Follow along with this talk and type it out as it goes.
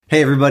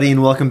Hey everybody,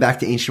 and welcome back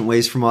to Ancient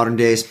Ways for Modern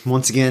Days.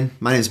 Once again,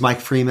 my name is Mike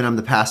Freeman. I'm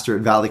the pastor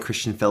at Valley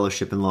Christian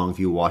Fellowship in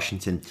Longview,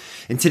 Washington.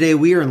 And today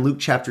we are in Luke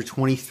chapter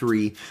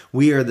 23.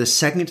 We are the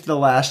second to the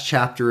last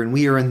chapter, and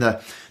we are in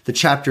the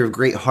chapter of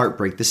great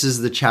heartbreak. This is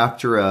the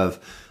chapter of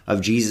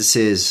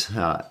Jesus's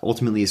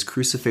ultimately his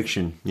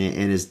crucifixion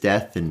and his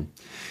death. And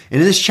in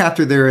this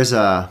chapter, there's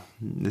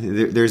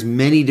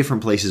many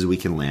different places we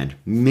can land,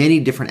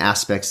 many different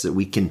aspects that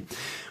we can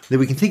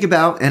think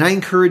about. And I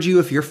encourage you,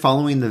 if you're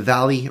following the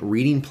Valley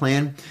reading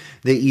plan,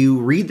 that you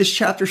read this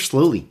chapter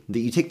slowly, that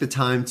you take the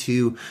time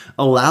to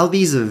allow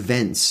these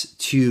events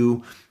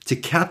to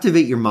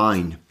captivate your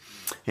mind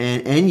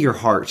and your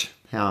heart,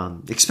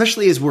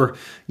 especially as we're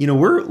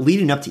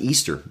leading up to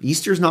Easter.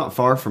 Easter's not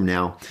far from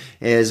now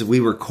as we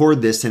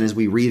record this and as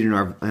we read in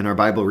our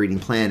Bible reading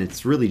plan.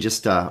 It's really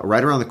just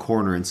right around the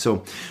corner. And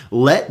so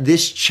let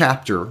this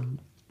chapter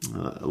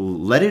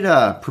let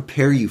it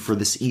prepare you for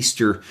this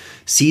Easter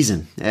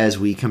season as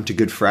we come to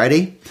Good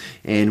Friday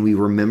and we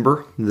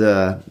remember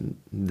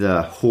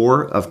the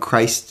horror of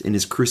Christ and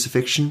his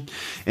crucifixion.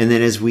 And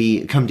then as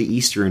we come to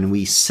Easter and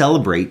we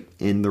celebrate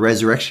in the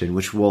resurrection,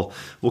 which we'll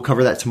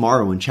cover that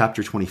tomorrow in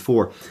chapter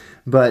 24.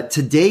 But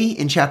today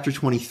in chapter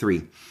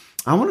 23,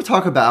 I want to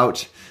talk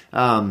about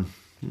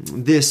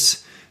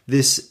this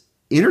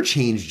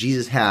interchange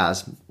Jesus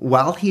has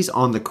while he's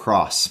on the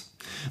cross.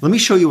 Let me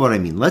show you what I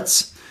mean.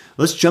 Let's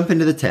jump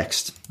into the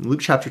text,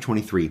 Luke chapter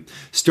 23,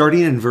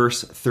 starting in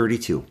verse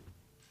 32.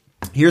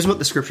 Here's what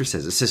the scripture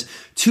says. It says,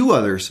 2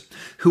 others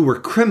who were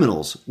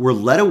criminals were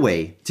led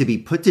away to be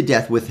put to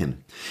death with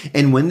him.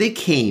 And when they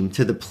came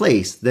to the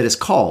place that is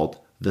called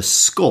the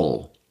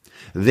Skull,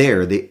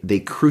 there they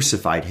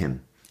crucified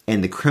him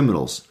and the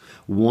criminals,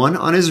 one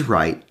on his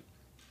right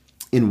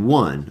and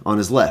one on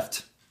his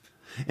left.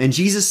 And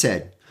Jesus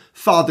said,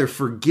 Father,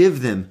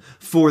 forgive them,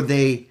 for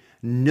they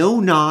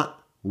know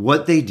not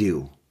what they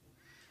do.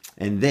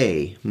 And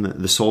they,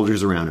 the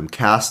soldiers around him,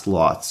 cast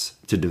lots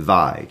to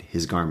divide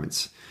his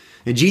garments.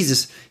 And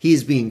Jesus, he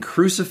is being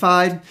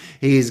crucified.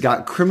 He's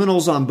got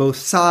criminals on both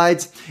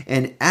sides.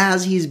 And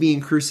as he's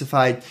being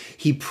crucified,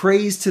 he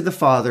prays to the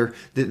Father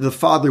that the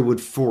Father would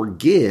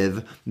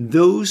forgive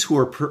those who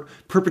are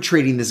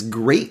perpetrating this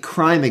great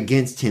crime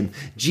against him.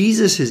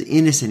 Jesus is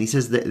innocent. He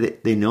says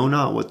that they know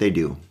not what they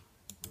do.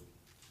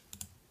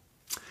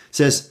 It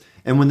says,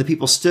 and when the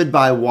people stood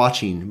by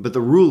watching, but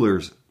the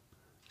rulers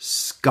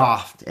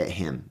scoffed at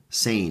him,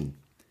 saying,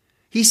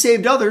 he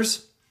saved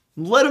others,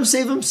 let him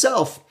save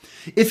himself.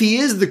 If he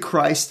is the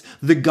Christ,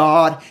 the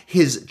God,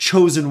 his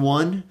chosen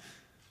one.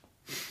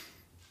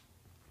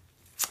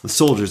 The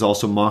soldiers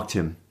also mocked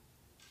him,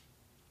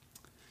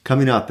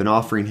 coming up and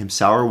offering him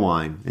sour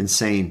wine and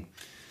saying,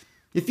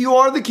 if you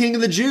are the King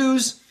of the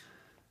Jews,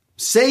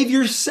 save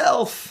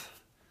yourself.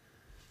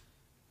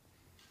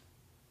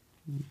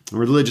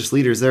 Religious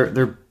leaders,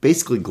 they're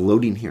basically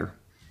gloating here.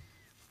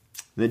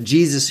 That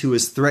Jesus, who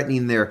was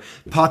threatening their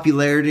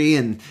popularity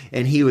and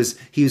he was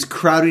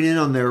crowding in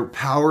on their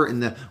power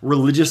in the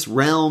religious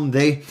realm,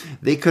 they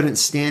couldn't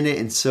stand it,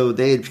 and so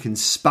they had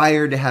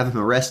conspired to have him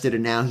arrested,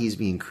 and now he's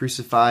being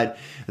crucified.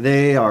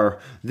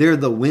 They're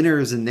the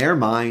winners in their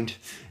mind,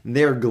 and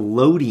they're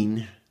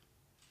gloating.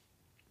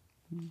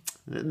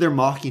 They're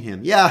mocking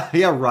him. Yeah,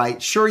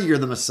 right. Sure, you're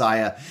the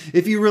Messiah.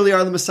 If you really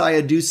are the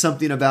Messiah, do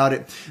something about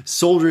it.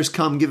 Soldiers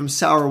come, give him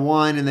sour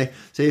wine, and they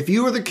say, if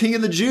you are the King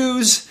of the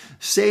Jews,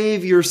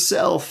 save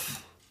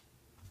yourself.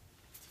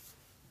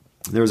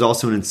 There was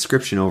also an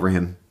inscription over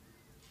him.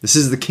 This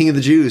is the King of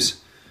the Jews.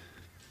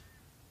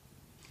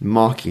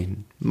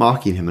 Mocking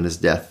him in his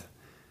death.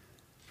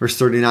 Verse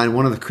 39,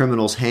 one of the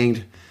criminals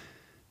hanged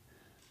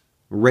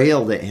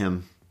railed at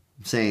him,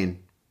 saying,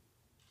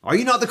 are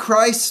you not the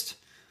Christ?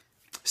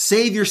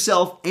 Save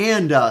yourself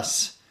and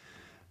us.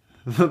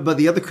 But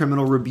the other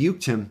criminal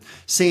rebuked him,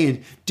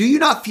 saying, do you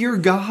not fear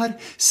God,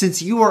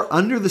 since you are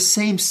under the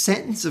same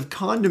sentence of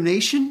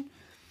condemnation?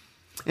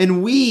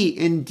 And we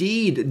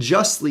indeed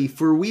justly,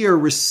 for we are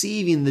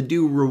receiving the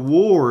due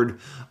reward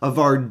of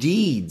our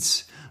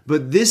deeds.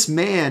 But this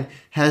man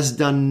has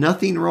done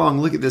nothing wrong.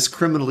 Look at this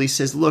criminal. He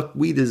says, look,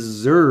 we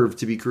deserve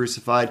to be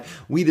crucified.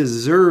 We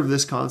deserve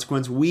this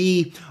consequence.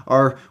 We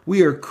are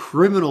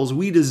criminals.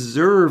 We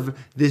deserve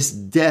this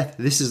death.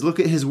 Look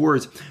at his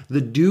words,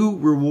 the due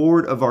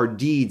reward of our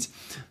deeds.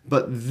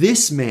 But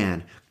this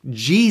man,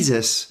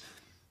 Jesus,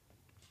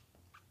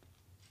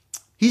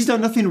 he's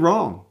done nothing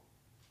wrong.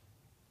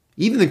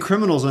 Even the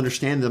criminals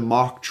understand the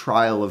mock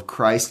trial of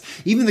Christ.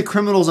 Even the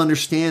criminals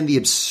understand the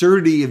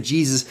absurdity of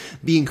Jesus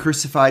being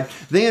crucified.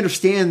 They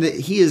understand that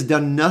he has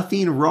done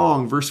nothing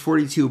wrong. Verse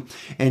 42,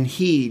 and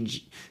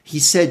he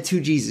said to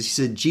Jesus, he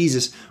said,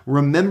 Jesus,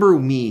 remember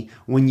me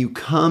when you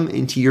come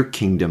into your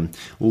kingdom.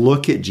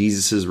 Look at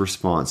Jesus'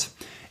 response.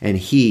 And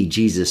he,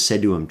 Jesus,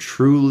 said to him,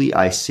 truly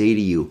I say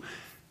to you,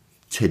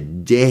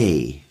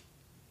 today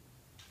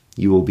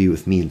you will be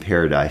with me in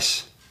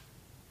paradise.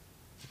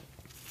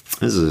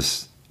 This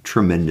is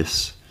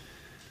tremendous.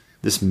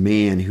 This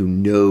man who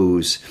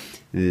knows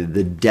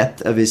the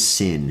depth of his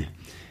sin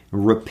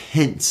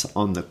repents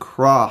on the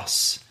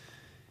cross.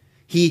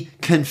 He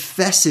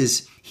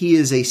confesses he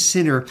is a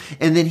sinner,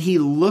 and then he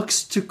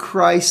looks to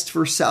Christ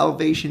for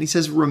salvation. He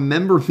says,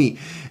 remember me.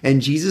 And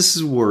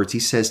Jesus' words, he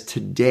says,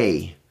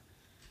 today,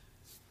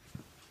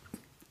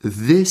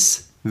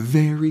 this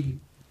very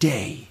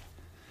day,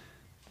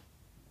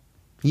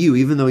 you,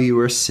 even though you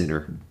were a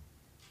sinner,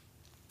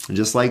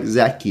 just like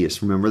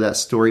Zacchaeus, remember that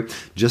story?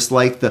 Just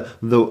like the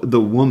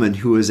woman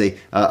who was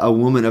a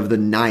woman of the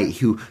night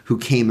who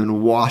came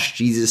and washed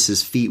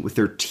Jesus' feet with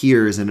her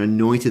tears and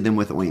anointed them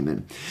with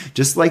ointment.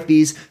 Just like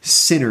these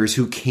sinners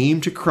who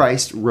came to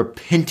Christ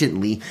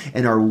repentantly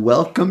and are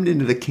welcomed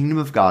into the kingdom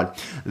of God,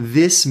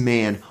 this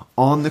man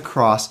on the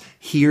cross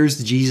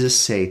hears Jesus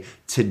say,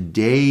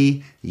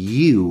 today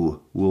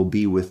you will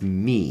be with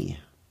me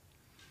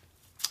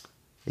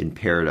in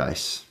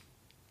paradise.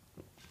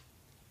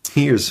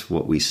 Here's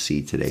what we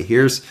see today.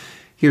 Here's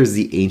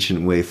the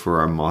ancient way for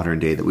our modern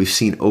day that we've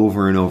seen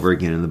over and over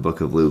again in the book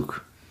of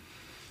Luke.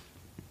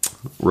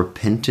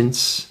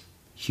 Repentance,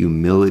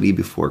 humility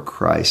before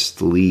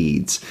Christ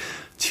leads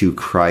to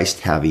Christ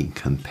having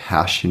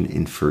compassion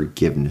and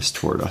forgiveness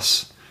toward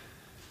us.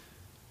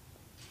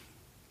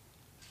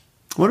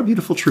 What a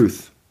beautiful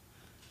truth.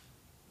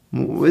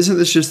 Isn't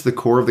this just the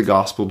core of the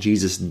gospel?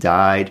 Jesus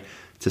died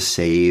to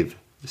save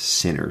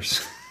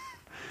sinners.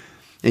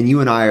 And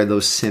you and I are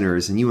those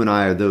sinners, and you and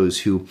I are those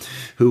who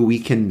we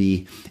can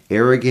be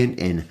arrogant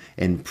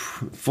and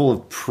full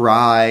of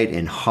pride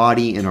and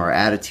haughty in our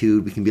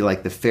attitude. We can be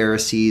like the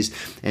Pharisees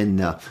and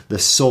the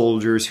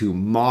soldiers who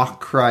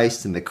mock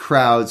Christ, and the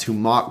crowds who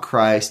mock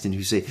Christ and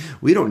who say,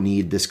 we don't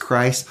need this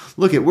Christ.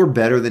 Look, we're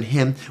better than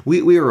him.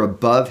 We are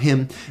above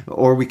him.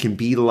 Or we can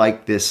be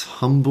like this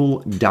humble,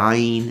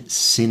 dying,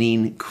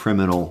 sinning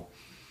criminal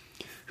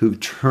who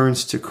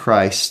turns to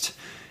Christ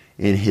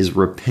in his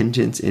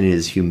repentance and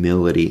his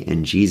humility.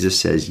 And Jesus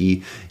says,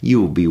 you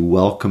will be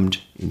welcomed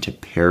into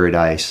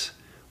paradise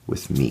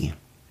with me.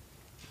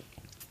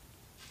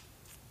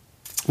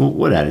 Well,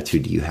 what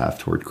attitude do you have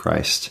toward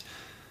Christ?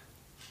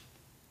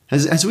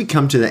 As we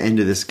come to the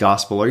end of this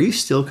gospel, are you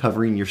still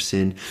covering your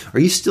sin? Are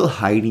you still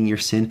hiding your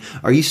sin?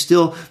 Are you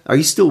still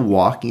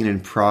walking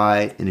in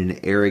pride and in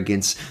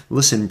arrogance?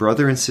 Listen,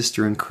 brother and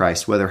sister in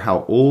Christ, whether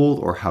how old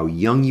or how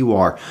young you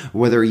are,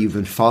 whether you've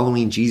been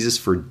following Jesus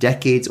for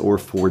decades or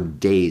for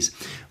days,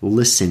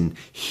 listen,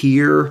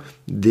 hear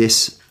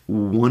this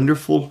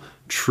wonderful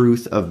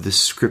truth of the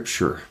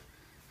scripture.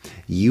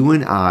 You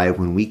and I,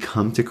 when we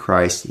come to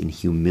Christ in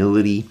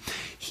humility,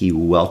 he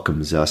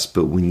welcomes us.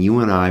 But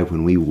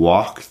when we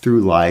walk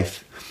through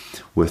life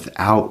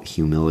without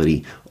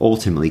humility,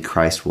 ultimately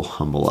Christ will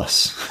humble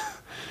us.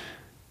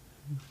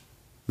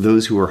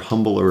 Those who are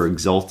humble are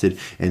exalted,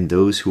 and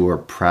those who are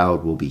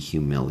proud will be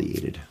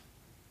humiliated.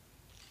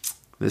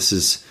 This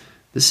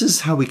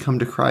is how we come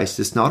to Christ.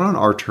 It's not on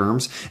our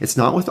terms. It's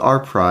not with our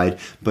pride,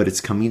 but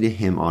it's coming to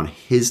him on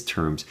his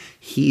terms.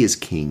 He is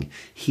King.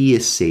 He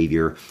is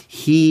Savior.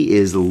 He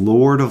is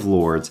Lord of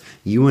Lords.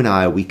 You and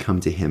I, we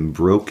come to him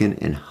broken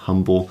and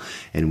humble,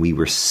 and we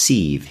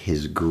receive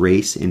his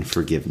grace and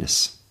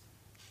forgiveness.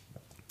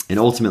 And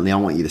ultimately, I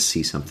want you to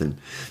see something.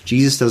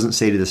 Jesus doesn't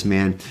say to this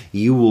man,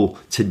 you will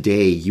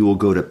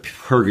go to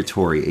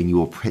purgatory and you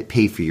will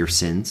pay for your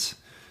sins.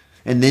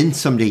 And then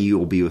someday you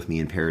will be with me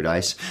in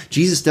paradise.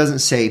 Jesus doesn't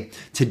say,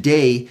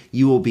 today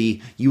you will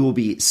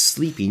be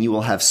sleeping, you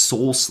will have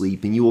soul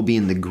sleep, and you will be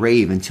in the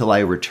grave until I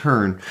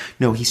return.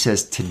 No, he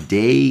says,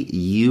 today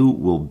you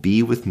will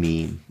be with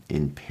me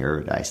in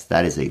paradise.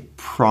 That is a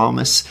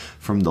promise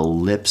from the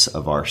lips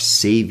of our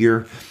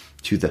Savior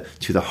to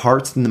the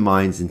hearts and the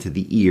minds and to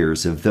the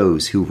ears of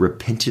those who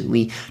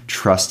repentantly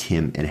trust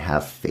him and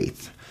have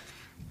faith.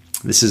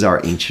 This is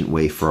our ancient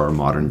way for our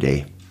modern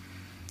day.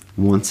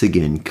 Once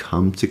again,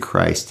 come to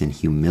Christ in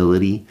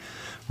humility,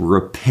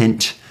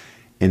 repent,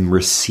 and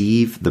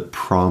receive the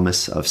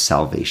promise of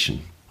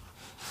salvation.